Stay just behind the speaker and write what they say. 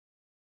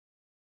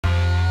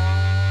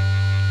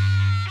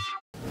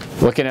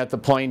Looking at the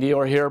plain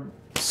dealer here,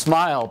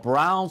 smile,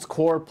 Browns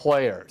core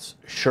players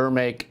sure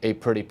make a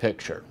pretty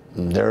picture.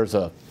 And there's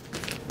a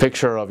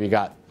picture of, you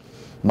got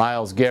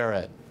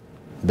Myles-Garrett,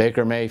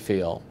 Baker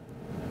Mayfield,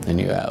 and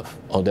you have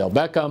Odell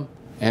Beckham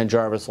and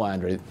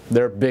Jarvis-Landry.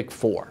 They're big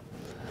four.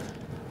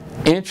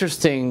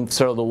 Interesting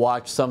sort of to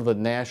watch some of the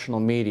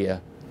national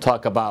media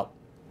talk about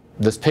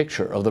this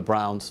picture of the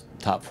Browns'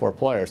 top four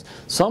players.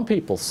 Some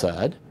people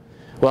said,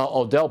 well,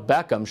 Odell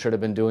Beckham should have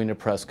been doing a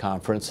press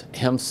conference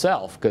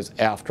himself, because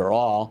after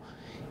all,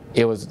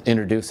 it was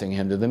introducing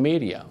him to the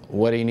media.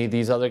 What do you need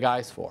these other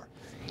guys for?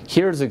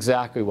 Here's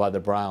exactly why the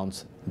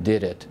Browns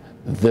did it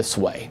this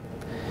way.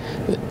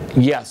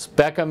 Yes,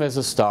 Beckham is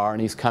a star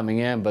and he's coming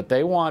in, but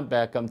they want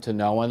Beckham to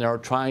know, and they're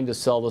trying to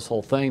sell this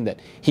whole thing, that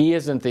he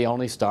isn't the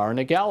only star in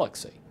the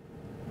galaxy.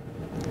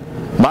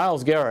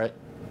 Myles-Garrett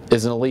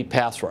is an elite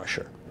pass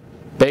rusher.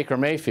 Baker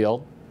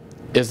Mayfield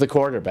is the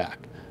quarterback.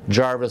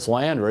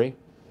 Jarvis-Landry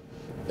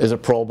is a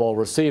Pro Bowl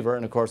receiver,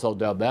 and of course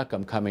Odell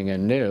Beckham, coming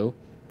in new,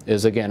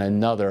 is again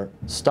another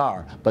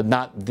star, but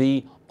not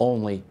the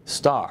only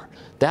star.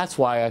 That's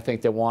why I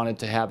think they wanted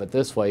to have it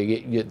this way.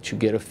 You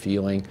get a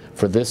feeling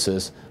for this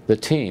is the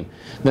team.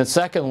 And then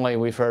secondly,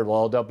 we've heard,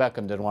 well, Odell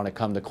Beckham didn't want to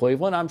come to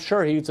Cleveland. I'm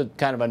sure he's a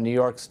kind of a New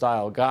York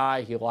style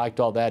guy. He liked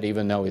all that,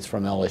 even though he's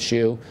from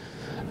LSU.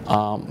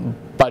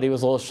 But he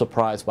was a little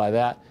surprised by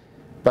that.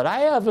 But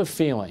I have a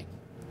feeling,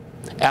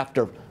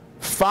 after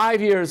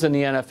 5 years in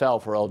the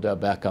NFL for Odell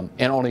Beckham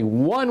and only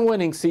one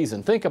winning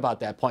season, think about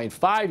that, playing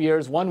 5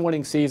 years, one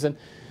winning season.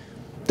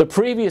 The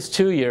previous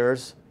 2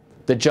 years,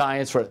 the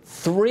Giants were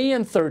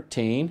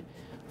 3-13,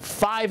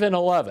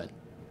 5-11.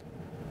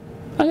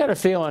 I got a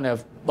feeling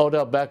if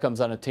Odell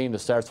Beckham's on a team that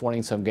starts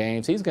winning some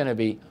games, he's going to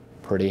be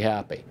pretty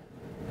happy.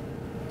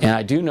 And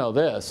I do know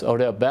this,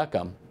 Odell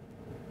Beckham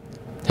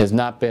has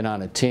not been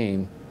on a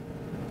team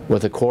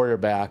with a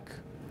quarterback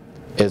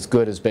as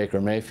good as Baker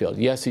Mayfield.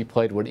 Yes, he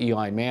played with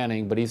Eli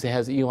Manning, but he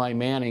has Eli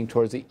Manning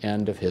towards the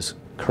end of his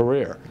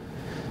career.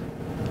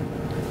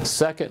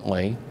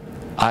 Secondly,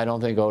 I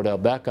don't think Odell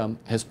Beckham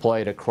has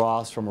played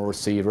across from a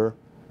receiver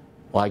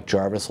like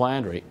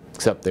Jarvis-Landry,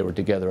 except they were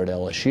together at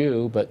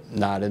LSU, but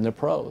not in the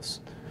pros.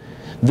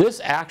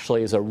 This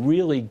actually is a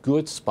really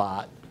good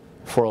spot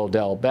for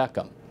Odell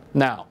Beckham.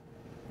 Now,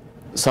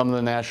 some of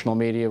the national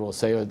media will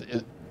say,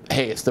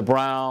 hey, it's the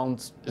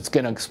Browns, it's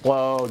going to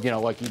explode, you know,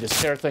 like you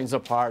just tear things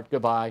apart,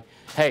 goodbye.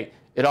 Hey,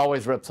 it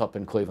always rips up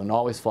in Cleveland,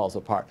 always falls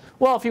apart.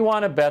 Well, if you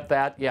want to bet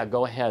that, yeah,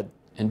 go ahead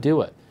and do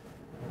it.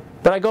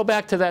 But I go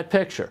back to that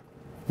picture.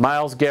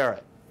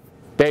 Myles-Garrett,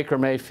 Baker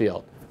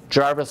Mayfield,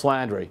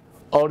 Jarvis-Landry,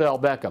 Odell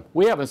Beckham.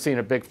 We haven't seen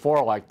a big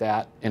four like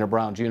that in a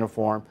Browns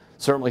uniform,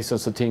 certainly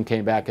since the team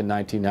came back in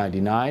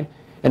 1999.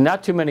 And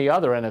not too many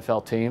other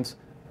NFL teams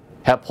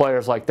have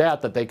players like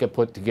that they could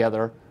put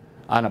together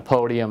on a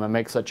podium and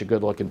make such a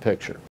good-looking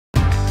picture.